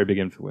 has a very big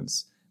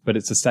influence. But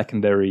it's a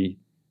secondary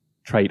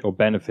trait or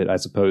benefit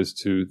as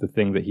opposed to the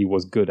thing that he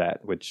was good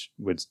at, which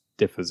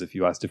differs if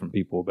you ask different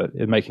people. But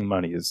making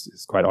money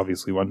is quite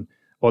obviously one.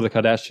 Or the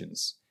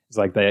Kardashians. It's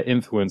like they are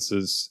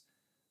influencers,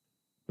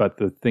 but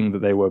the thing that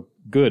they were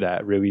good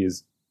at really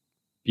is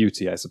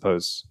beauty, I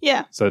suppose.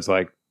 Yeah. So it's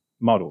like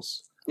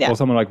models. Yeah. Or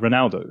someone like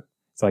Ronaldo.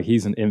 It's like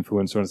he's an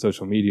influencer on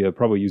social media,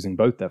 probably using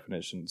both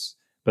definitions.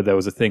 But there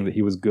was a thing that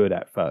he was good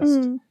at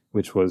first,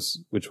 which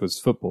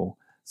was football.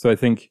 So I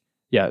think,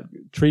 yeah,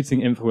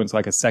 treating influence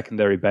like a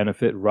secondary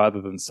benefit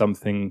rather than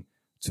something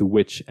to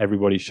which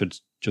everybody should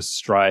just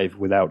strive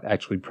without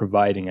actually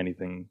providing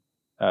anything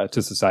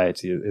to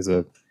society is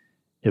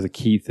a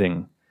key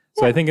thing.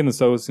 So I think in the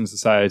Solacene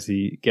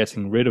society,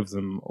 getting rid of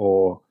them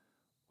or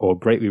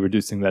greatly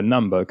reducing their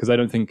number, because I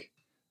don't think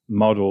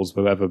models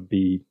will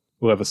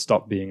ever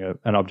stop being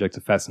an object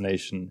of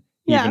fascination,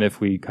 even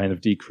if we kind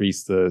of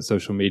decrease the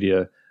social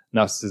media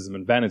narcissism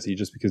and vanity,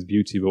 just because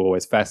beauty will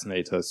always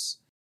fascinate us,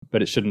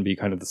 but it shouldn't be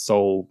kind of the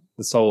sole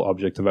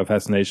object of our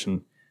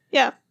fascination.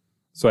 Yeah.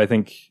 So I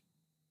think,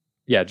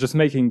 yeah, just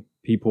making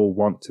people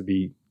want to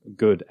be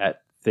good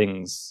at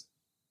things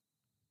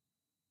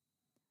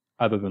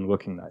other than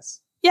looking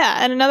nice. Yeah,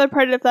 and another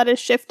part of that is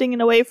shifting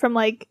and away from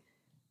like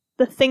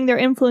the thing they're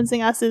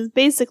influencing us is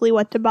basically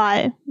what to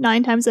buy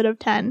 9 times out of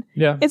 10.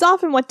 Yeah. It's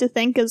often what to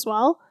think as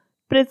well,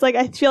 but it's like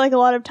I feel like a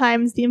lot of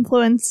times the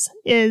influence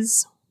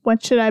is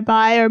what should I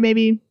buy, or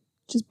maybe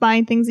just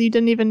buying things that you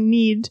didn't even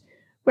need.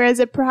 Whereas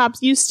it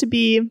perhaps used to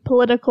be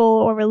political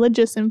or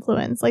religious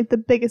influence. Like the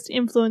biggest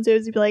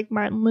influencers would be like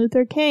Martin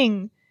Luther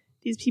King.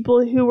 These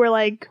people who were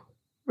like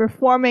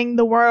reforming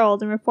the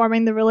world and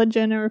reforming the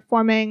religion and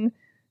reforming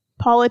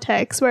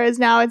politics, whereas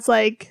now it's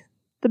like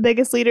the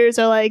biggest leaders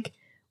are like,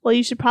 well,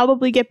 you should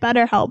probably get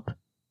BetterHelp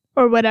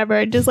or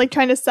whatever, just like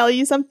trying to sell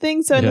you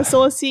something. So in the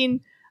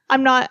Solacene,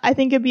 I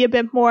think it'd be a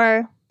bit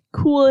more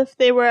cool if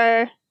they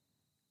were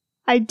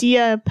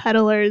idea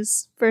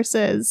peddlers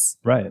versus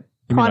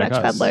product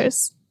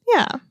peddlers.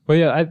 Yeah. Well,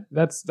 yeah,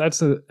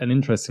 that's an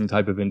interesting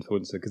type of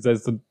influencer, because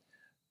there's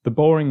the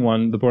boring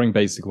one, the boring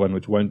basic one,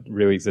 which won't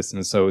really exist in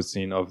the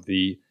Solacene, of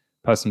the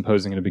person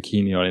posing in a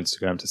bikini on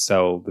Instagram to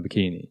sell the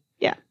bikini.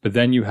 Yeah. But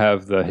then you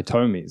have the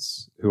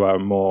Hitomis, who are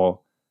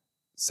more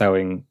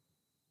selling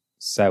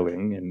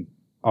in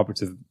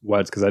operative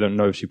words, because I don't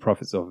know if she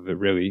profits off of it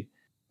really,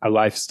 a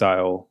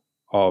lifestyle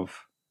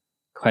of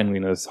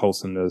cleanliness,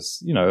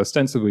 wholesomeness,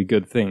 ostensibly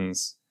good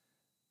things.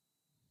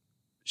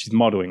 She's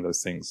modeling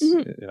those things,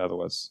 in other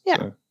words. Yeah.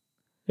 So,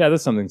 yeah,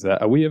 there's something to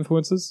that. Are we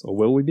influencers, or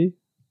will we be?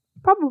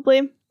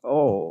 Probably.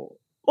 Oh.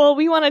 Well,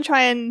 we want to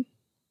try and,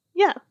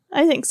 yeah,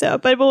 I think so.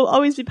 But we'll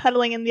always be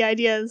peddling in the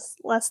ideas,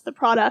 less the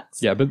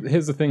products. Yeah, but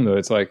here's the thing, though.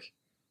 It's like,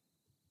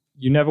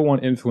 you never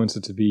want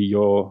influencer to be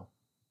your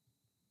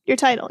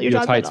title. Your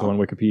title on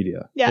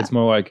Wikipedia. Yeah. It's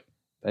more like,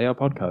 they are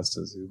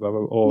podcasters,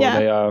 or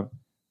they are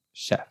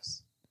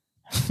chefs.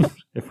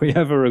 If we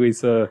ever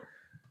release a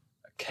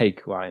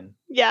cake line.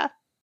 Yeah.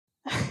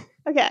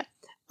 Okay.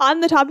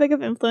 On the topic of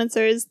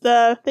influencers,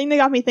 the thing that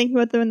got me thinking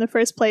about them in the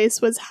first place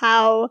was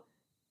how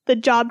the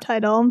job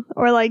title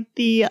or like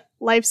the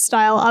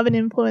lifestyle of an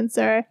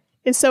influencer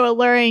is so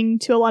alluring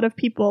to a lot of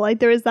people. Like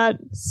there was that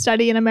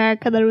study in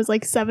America that it was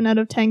like 7 out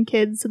of 10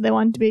 kids said they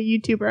wanted to be a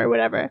YouTuber or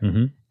whatever.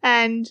 Mm-hmm.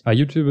 And are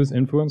YouTubers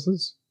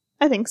influencers?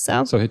 I think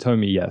so. So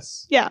Hitomi,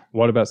 yes. Yeah.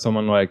 What about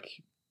someone like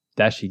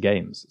Dashi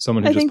Games?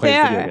 Someone who just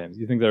plays video games.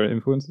 You think they're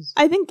influencers?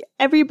 I think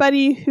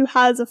everybody who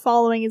has a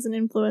following is an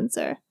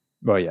influencer.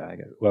 Well, yeah, I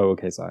get it.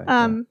 Lowercase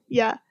I.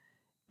 Yeah.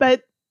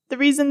 But the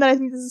reason that I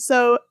think this is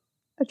so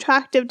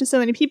attractive to so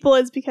many people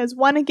is because,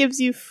 one, it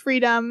gives you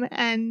freedom,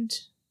 and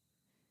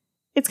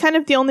it's kind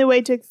of the only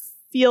way to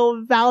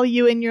feel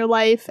value in your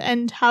life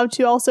and how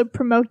to also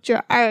promote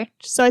your art.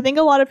 So I think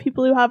a lot of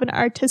people who have an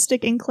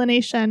artistic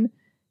inclination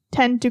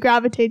tend to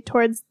gravitate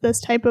towards this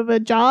type of a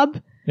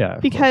job. Yeah.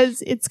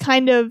 Because it's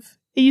kind of,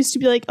 it used to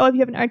be like, oh, if you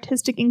have an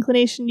artistic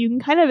inclination, you can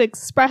kind of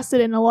express it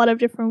in a lot of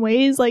different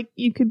ways. Like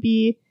you could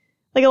be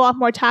like a lot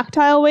more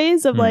tactile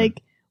ways of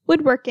like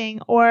woodworking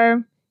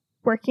or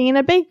working in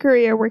a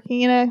bakery or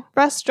working in a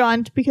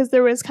restaurant, because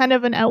there was kind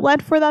of an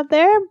outlet for that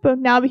there. But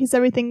now because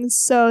everything's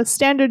so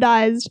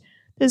standardized,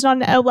 there's not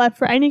an outlet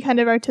for any kind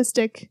of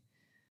artistic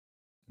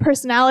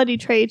personality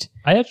trait.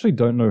 I actually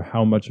don't know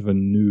how much of a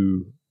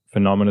new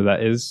phenomena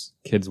that is,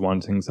 kids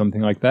wanting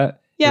something like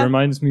that. Yeah. It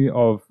reminds me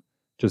of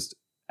just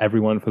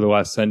everyone for the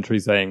last century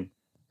saying,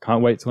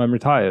 can't wait till I'm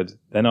retired.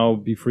 Then I'll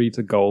be free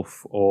to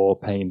golf or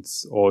paint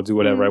or do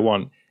whatever I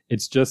want.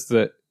 It's just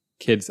that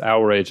kids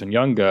our age and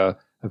younger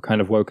have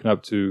kind of woken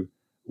up to,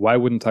 why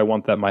wouldn't I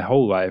want that my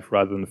whole life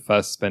rather than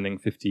first spending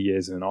 50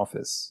 years in an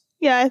office?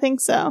 Yeah, I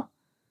think so.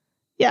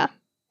 Yeah.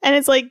 And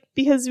it's like,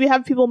 because we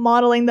have people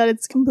modeling that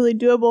it's completely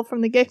doable from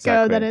the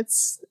get-go, that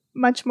it's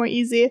much more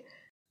easy.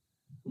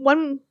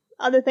 One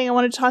other thing I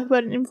want to talk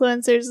about in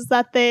influencers is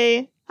that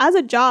they, as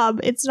a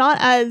job, it's not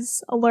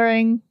as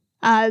alluring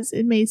as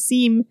it may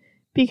seem,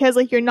 because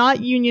like you're not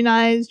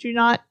unionized,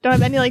 don't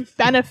have any like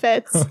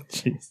benefits,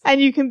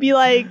 and you can be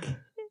like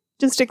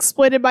just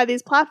exploited by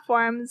these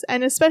platforms.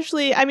 And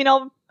especially, I mean,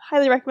 I'll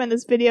highly recommend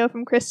this video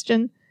from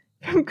Christian.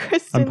 I'm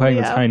playing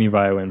the tiny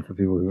violin for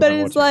people who but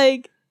it's watching.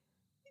 Like,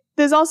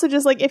 there's also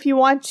just like, if you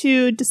want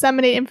to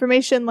disseminate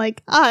information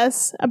like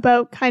us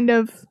about kind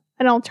of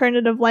an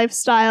alternative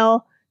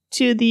lifestyle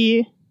to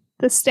the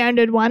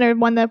standard one, or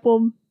one that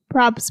will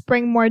perhaps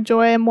bring more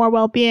joy and more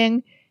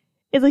well-being,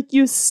 it's like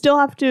you still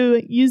have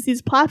to use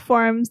these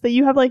platforms that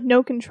you have like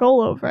no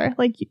control over.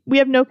 Like we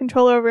have no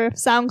control over if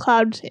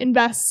SoundCloud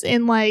invests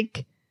in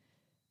like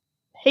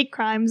hate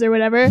crimes or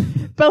whatever,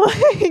 but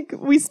like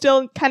we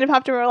still kind of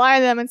have to rely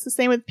on them. It's the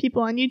same with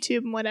people on YouTube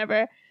and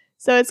whatever.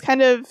 So it's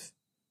kind of,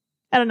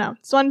 I don't know.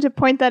 Just wanted to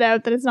point that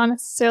out, that it's not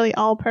necessarily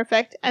all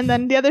perfect. And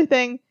then the other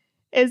thing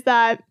is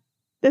that,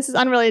 this is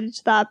unrelated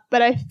to that,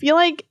 but I feel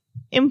like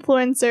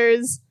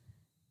influencers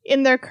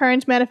in their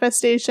current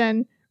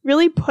manifestation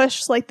really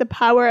push like the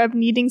power of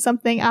needing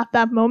something at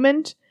that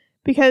moment,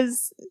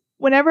 because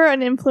whenever an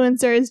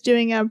influencer is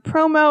doing a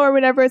promo or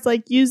whatever, it's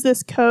like, use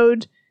this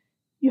code,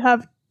 you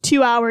have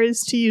 2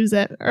 hours to use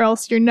it, or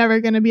else you're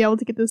never going to be able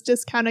to get this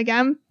discount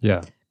again.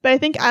 Yeah. But I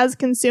think as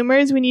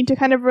consumers, we need to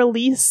kind of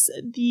release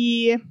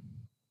the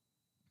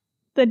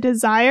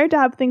desire to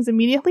have things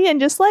immediately and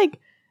just like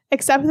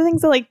accept the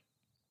things that like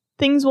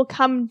things will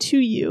come to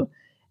you.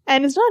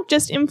 And it's not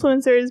just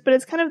influencers, but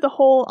it's kind of the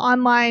whole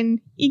online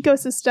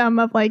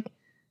ecosystem of like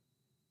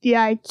the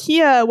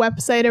IKEA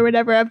website or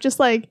whatever, of just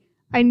like,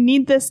 I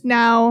need this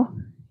now.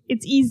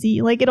 It's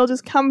easy. Like it'll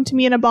just come to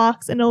me in a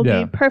box and it'll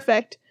be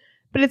perfect.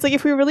 But it's like,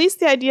 if we release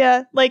the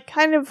idea, like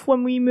kind of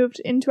when we moved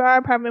into our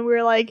apartment, we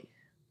were like,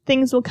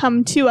 things will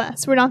come to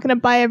us. We're not going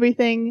to buy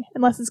everything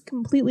unless it's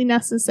completely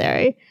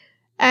necessary.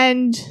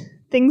 And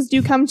things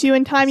do come to you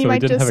in time. So you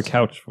might just have a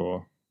couch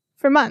for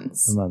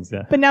months. For months,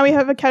 yeah. But now we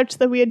have a couch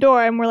that we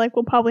adore, and we're like,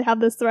 we'll probably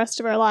have this the rest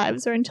of our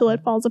lives, or until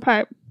it falls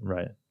apart.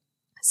 Right.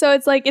 So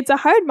it's like, it's a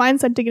hard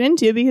mindset to get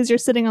into because you're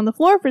sitting on the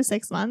floor for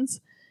 6 months.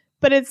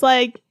 But it's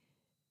like,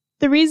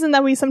 the reason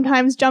that we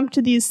sometimes jump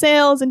to these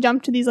sales and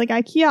jump to these like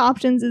IKEA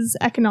options is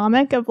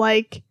economic, of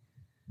like,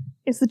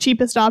 it's the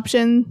cheapest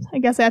option. I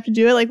guess I have to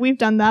do it. Like we've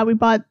done that. We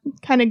bought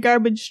kind of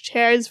garbage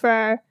chairs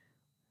for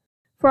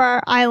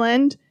our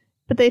island,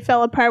 but they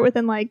fell apart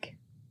within like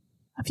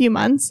a few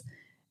months.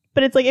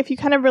 But it's like, if you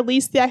kind of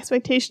release the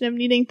expectation of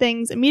needing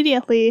things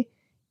immediately,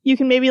 you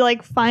can maybe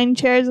like find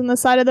chairs on the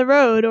side of the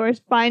road or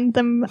find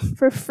them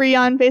for free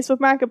on Facebook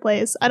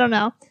Marketplace. I don't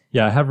know.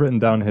 Yeah, I have written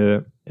down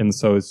here in the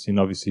Solacene,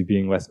 obviously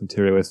being less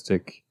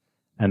materialistic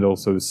and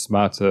also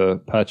smarter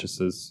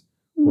purchases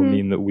will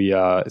mean that we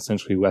are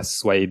essentially less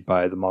swayed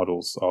by the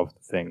models of the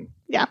thing.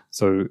 Yeah.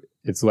 So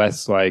it's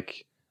less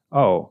like,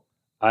 oh,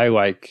 I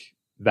like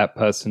that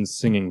person's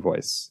singing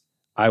voice.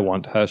 I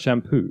want her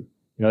shampoo.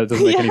 You know, it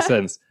doesn't make any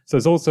sense. So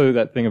it's also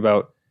that thing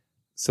about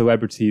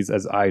celebrities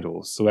as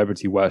idols,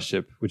 celebrity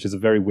worship, which is a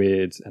very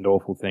weird and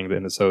awful thing that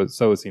in the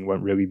Solacene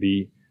won't really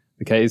be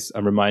the case.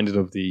 I'm reminded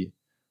of the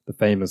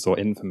famous or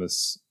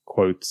infamous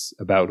quotes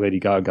about Lady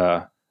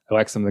Gaga. I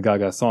like some of the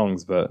Gaga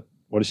songs, but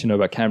what does she know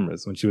about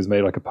cameras? When she was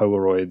made like a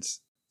Polaroid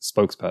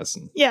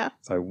spokesperson. Yeah.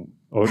 So,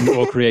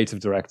 or creative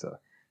director.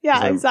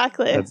 Yeah, so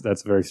exactly.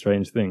 That's a very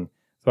strange thing.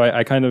 So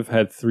I kind of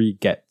had 3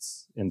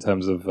 gets in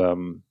terms of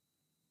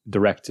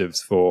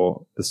directives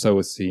for the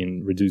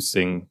Solacene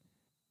reducing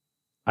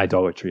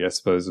idolatry, I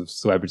suppose, of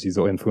celebrities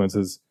or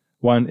influencers.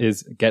 One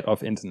is get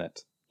off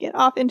internet. Get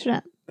off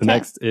internet. The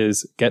next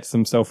is get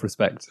some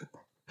self-respect.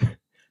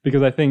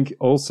 Because I think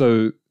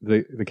also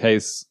the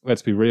case,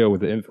 let's be real,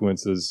 with the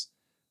influencers,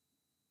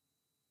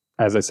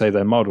 as I say,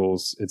 they're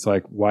models. It's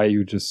like, why are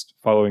you just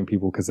following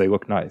people because they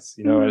look nice?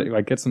 You know,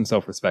 like get some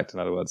self-respect, in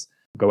other words.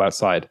 Go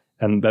outside.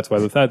 And that's why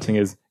the third thing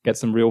is get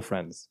some real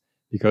friends.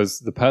 Because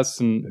the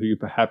person who you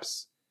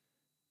perhaps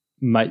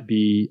might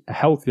be a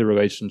healthier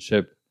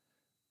relationship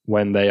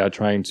when they are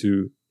trying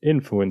to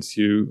influence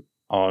you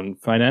on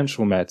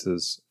financial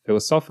matters,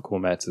 philosophical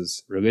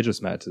matters,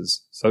 religious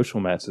matters, social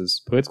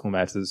matters, political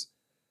matters,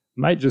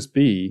 might just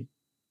be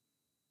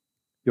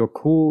your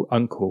cool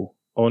uncle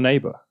or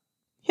neighbor.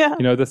 Yeah.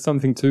 You know, there's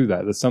something to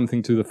that. There's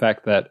something to the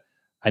fact that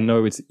I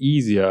know it's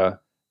easier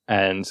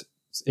and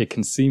it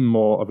can seem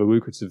more of a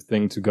lucrative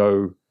thing to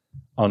go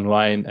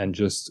online and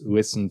just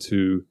listen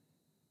to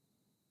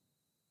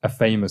a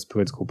famous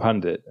political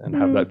pundit and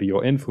have that be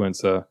your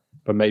influencer,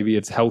 but maybe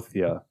it's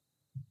healthier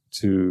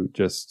to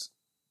just,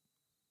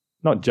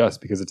 not just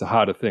because it's a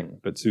harder thing,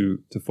 but to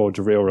forge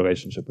a real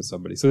relationship with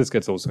somebody. So this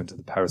gets also into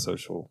the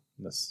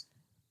parasocialness.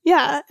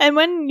 Yeah, and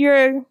when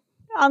your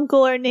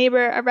uncle or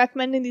neighbor are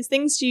recommending these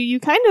things to you, you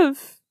kind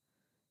of,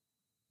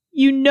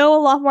 you know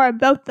a lot more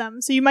about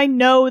them, so you might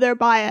know their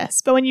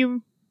bias. But when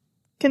you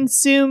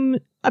consume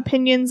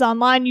opinions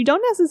online, you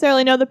don't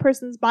necessarily know the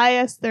person's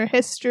bias, their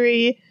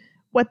history,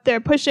 what they're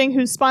pushing,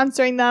 who's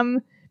sponsoring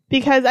them.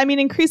 Because, I mean,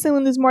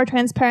 increasingly there's more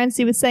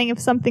transparency with saying if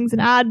something's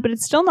an ad, but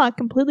it's still not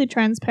completely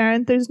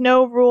transparent. There's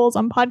no rules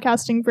on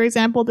podcasting, for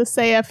example, to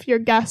say if your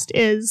guest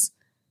is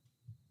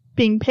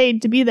being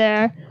paid to be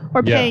there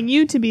or paying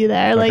you to be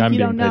there. Like I'm you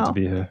don't know. Paid to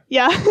be here.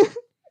 Yeah.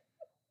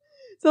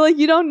 So, like,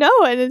 you don't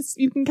know. And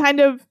you can kind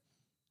of,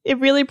 it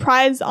really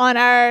prides on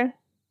our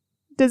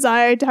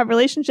desire to have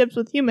relationships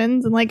with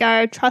humans and, like,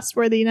 our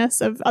trustworthiness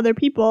of other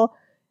people.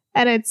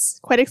 And it's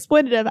quite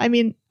exploitative. I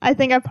mean, I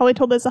think I've probably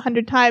told this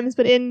 100 times,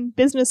 but in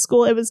business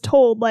school, it was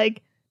told,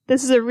 like,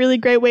 this is a really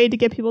great way to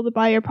get people to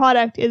buy your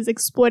product, is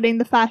exploiting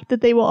the fact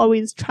that they will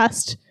always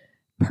trust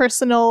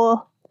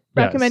personal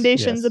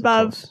recommendations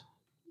above,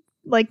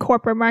 like,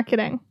 corporate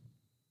marketing.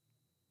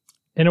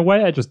 In a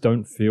way, I just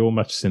don't feel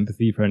much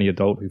sympathy for any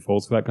adult who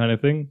falls for that kind of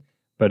thing.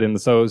 But in the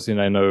Solacene,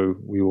 I know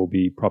we will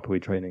be properly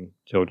training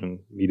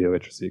children, media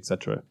literacy,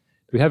 etc. Do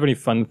we have any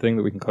fun thing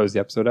that we can close the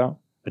episode out?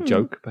 A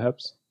joke,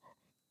 perhaps?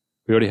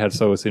 We already had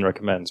Solacene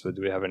recommends, but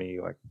do we have any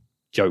like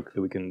joke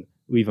that we can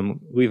leave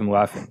them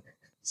laughing,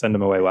 send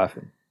them away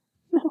laughing?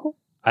 No.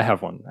 I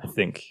have one, I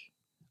think.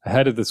 I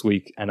had it this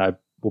week, and I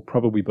will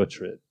probably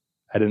butcher it.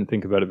 I didn't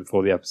think about it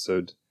before the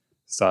episode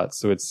starts.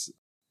 So it's,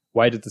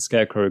 why did the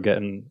Scarecrow get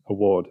an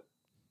award?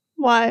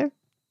 Why?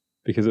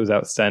 Because it was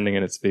outstanding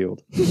in its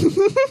field.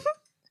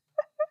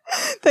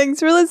 Thanks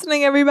for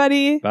listening,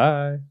 everybody.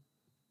 Bye.